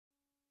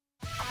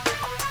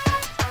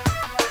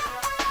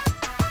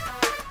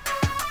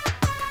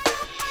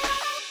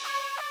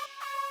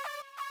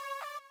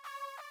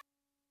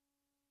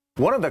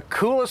One of the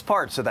coolest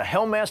parts of the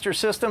Helm Master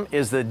System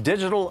is the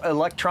Digital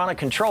Electronic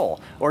Control,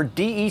 or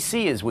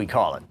DEC as we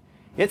call it.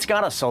 It's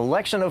got a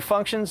selection of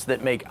functions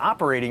that make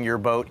operating your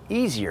boat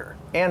easier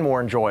and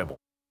more enjoyable.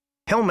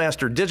 Helm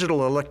Master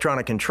Digital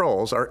Electronic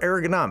Controls are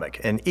ergonomic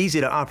and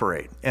easy to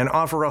operate and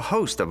offer a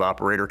host of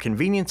operator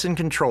convenience and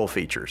control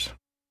features.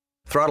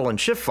 Throttle and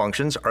shift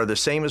functions are the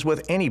same as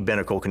with any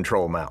binnacle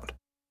control mount.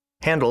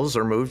 Handles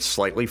are moved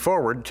slightly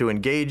forward to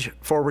engage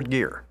forward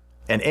gear,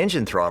 and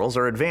engine throttles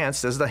are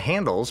advanced as the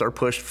handles are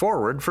pushed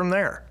forward from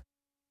there.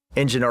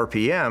 Engine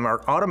RPM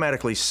are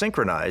automatically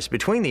synchronized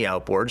between the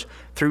outboards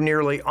through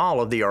nearly all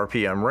of the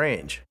RPM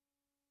range.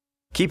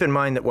 Keep in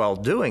mind that while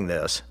doing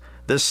this,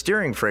 the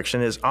steering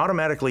friction is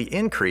automatically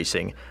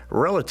increasing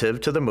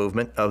relative to the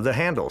movement of the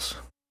handles.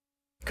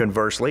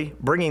 Conversely,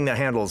 bringing the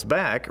handles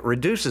back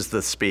reduces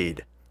the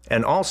speed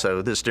and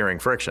also the steering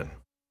friction.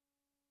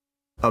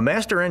 A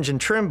master engine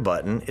trim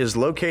button is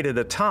located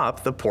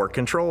atop the port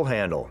control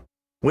handle,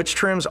 which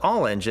trims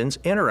all engines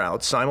in or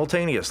out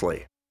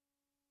simultaneously.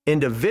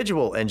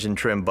 Individual engine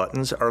trim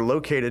buttons are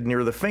located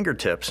near the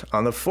fingertips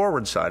on the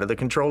forward side of the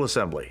control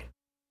assembly.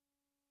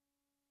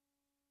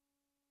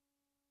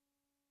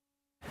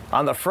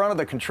 On the front of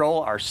the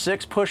control are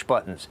 6 push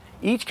buttons,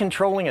 each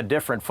controlling a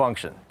different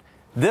function.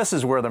 This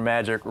is where the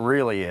magic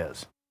really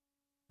is.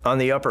 On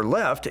the upper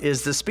left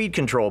is the speed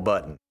control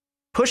button.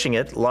 Pushing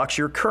it locks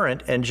your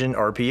current engine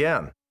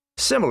RPM,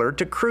 similar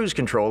to cruise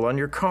control on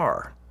your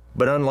car.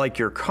 But unlike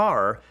your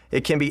car,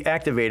 it can be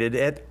activated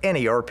at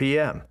any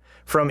RPM,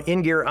 from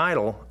in-gear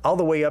idle all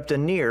the way up to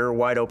near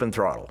wide-open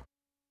throttle.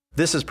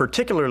 This is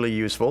particularly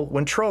useful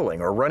when trolling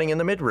or running in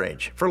the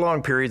mid-range for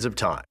long periods of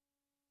time.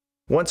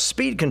 Once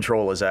speed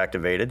control is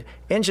activated,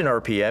 engine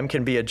RPM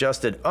can be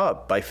adjusted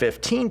up by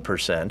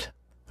 15%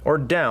 or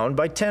down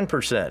by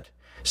 10%,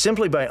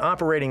 simply by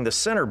operating the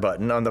center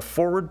button on the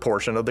forward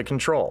portion of the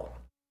control.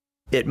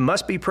 It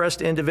must be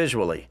pressed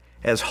individually,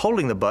 as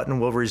holding the button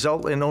will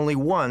result in only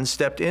one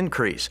stepped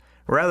increase,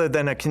 rather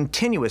than a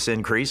continuous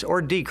increase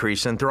or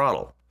decrease in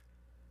throttle.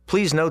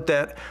 Please note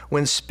that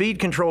when speed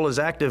control is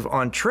active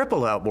on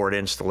triple outboard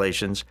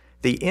installations,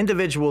 the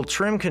individual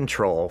trim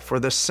control for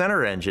the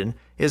center engine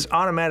is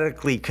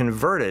automatically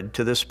converted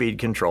to the speed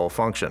control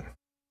function.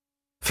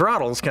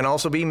 Throttles can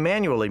also be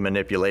manually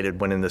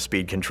manipulated when in the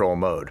speed control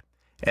mode,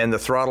 and the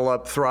throttle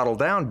up, throttle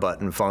down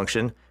button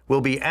function will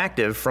be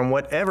active from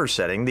whatever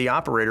setting the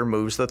operator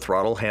moves the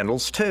throttle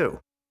handles to.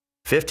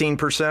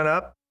 15%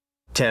 up,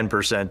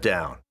 10%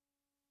 down.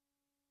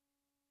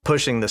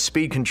 Pushing the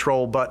speed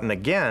control button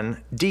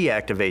again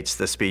deactivates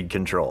the speed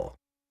control.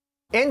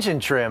 Engine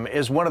trim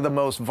is one of the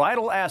most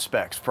vital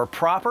aspects for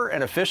proper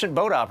and efficient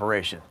boat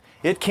operation.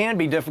 It can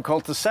be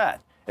difficult to set,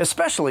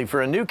 especially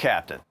for a new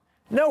captain.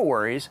 No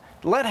worries,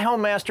 let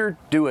Helm Master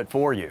do it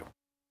for you.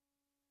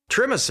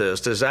 Trim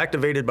Assist is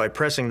activated by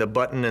pressing the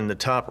button in the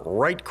top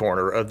right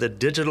corner of the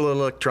digital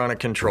electronic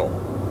control.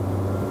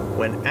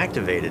 When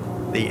activated,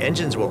 the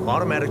engines will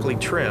automatically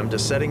trim to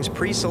settings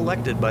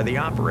pre-selected by the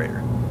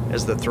operator,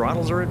 as the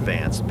throttles are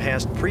advanced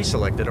past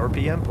pre-selected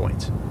RPM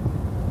points.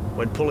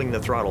 When pulling the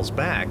throttles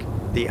back,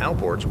 the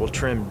outboards will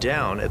trim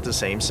down at the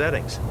same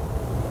settings.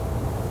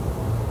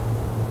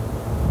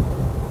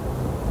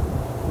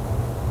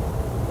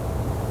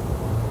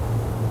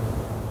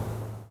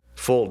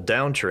 Full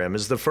down trim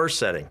is the first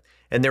setting,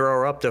 and there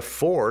are up to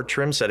 4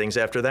 trim settings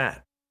after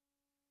that.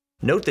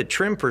 Note that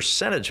trim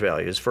percentage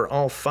values for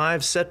all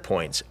 5 set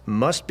points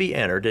must be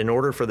entered in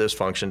order for this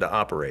function to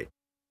operate.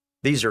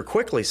 These are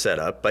quickly set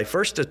up by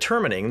first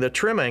determining the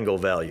trim angle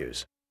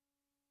values.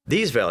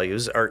 These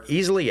values are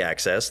easily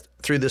accessed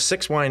through the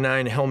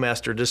 6x9 Helm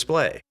Master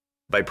display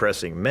by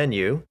pressing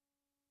Menu,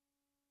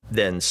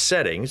 then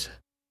Settings,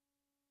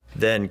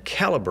 then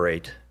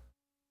Calibrate,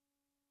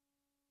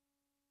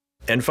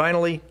 and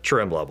finally,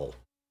 trim level.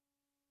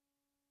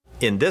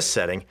 In this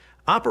setting,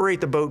 operate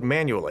the boat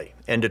manually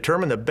and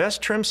determine the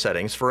best trim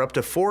settings for up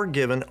to 4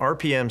 given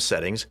RPM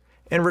settings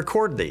and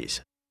record these.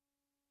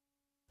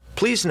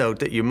 Please note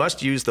that you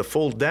must use the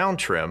full down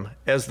trim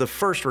as the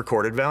first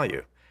recorded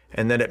value,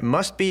 and that it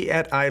must be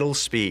at idle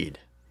speed.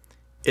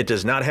 It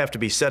does not have to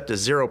be set to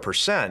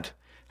 0%,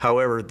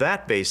 however,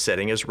 that base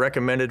setting is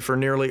recommended for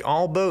nearly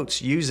all boats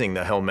using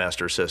the Helm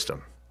Master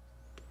system.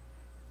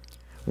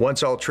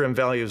 Once all trim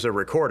values are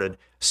recorded,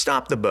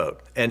 stop the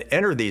boat and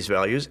enter these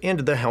values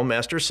into the Helm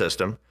Master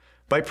system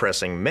by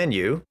pressing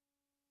Menu,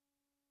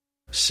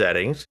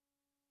 Settings,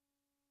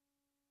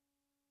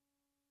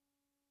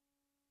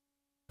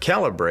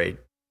 Calibrate,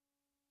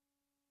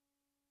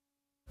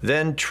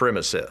 then Trim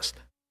Assist.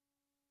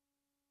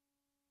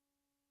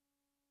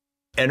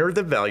 Enter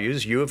the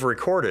values you have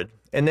recorded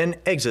and then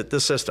exit the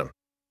system.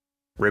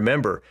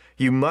 Remember,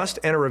 you must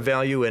enter a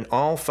value in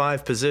all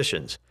 5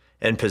 positions,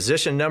 and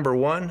position number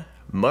 1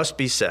 must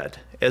be set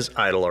as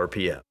idle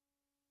RPM.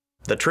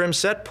 The trim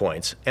set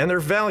points and their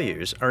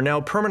values are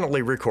now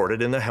permanently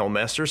recorded in the Helm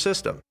Master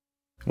system.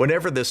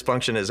 Whenever this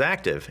function is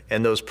active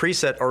and those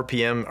preset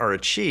RPM are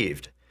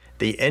achieved,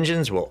 the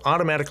engines will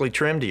automatically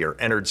trim to your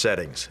entered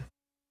settings.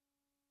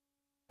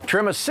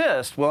 Trim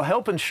Assist will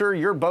help ensure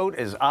your boat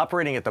is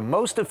operating at the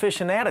most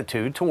efficient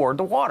attitude toward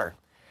the water.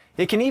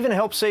 It can even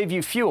help save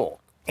you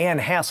fuel and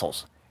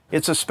hassles.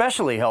 It's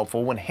especially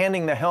helpful when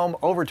handing the helm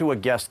over to a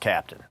guest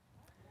captain.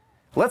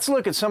 Let's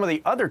look at some of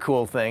the other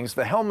cool things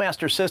the Helm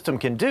Master System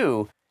can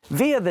do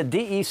via the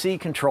DEC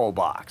control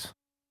box.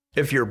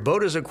 If your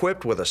boat is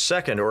equipped with a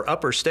second or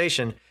upper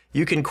station,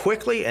 you can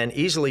quickly and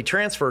easily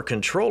transfer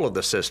control of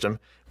the system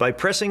by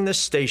pressing the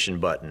Station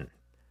button.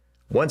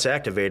 Once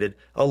activated,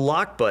 a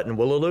lock button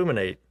will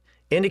illuminate,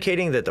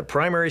 indicating that the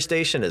primary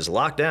station is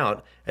locked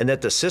out and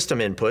that the system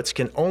inputs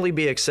can only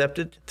be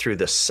accepted through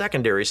the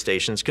secondary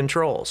station's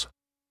controls.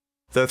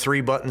 The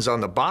 3 buttons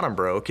on the bottom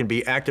row can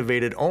be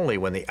activated only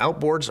when the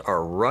outboards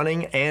are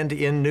running and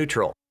in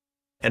neutral,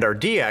 and are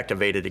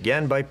deactivated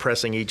again by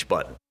pressing each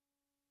button.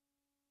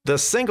 The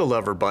single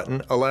lever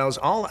button allows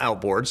all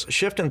outboards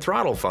shift and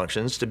throttle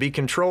functions to be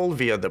controlled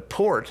via the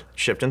port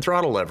shift and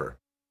throttle lever.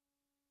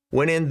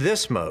 When in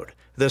this mode,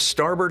 the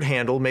starboard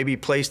handle may be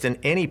placed in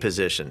any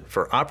position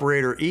for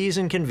operator ease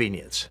and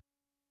convenience.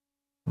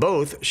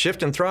 Both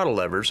shift and throttle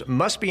levers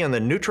must be in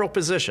the neutral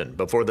position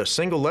before the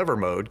single lever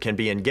mode can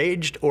be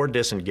engaged or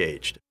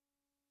disengaged.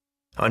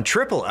 On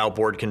triple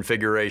outboard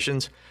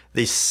configurations,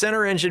 the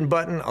center engine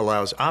button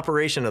allows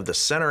operation of the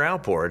center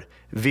outboard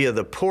via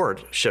the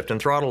port shift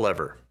and throttle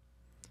lever.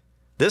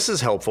 This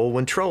is helpful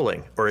when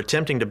trolling or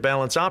attempting to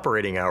balance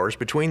operating hours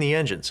between the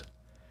engines.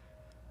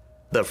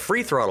 The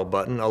free throttle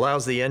button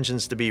allows the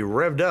engines to be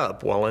revved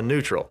up while in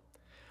neutral.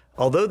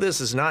 Although this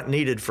is not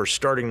needed for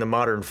starting the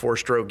modern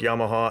 4-stroke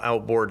Yamaha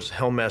outboards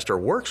Helm Master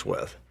works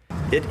with,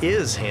 it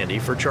is handy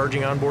for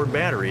charging onboard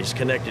batteries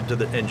connected to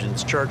the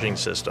engine's charging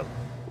system.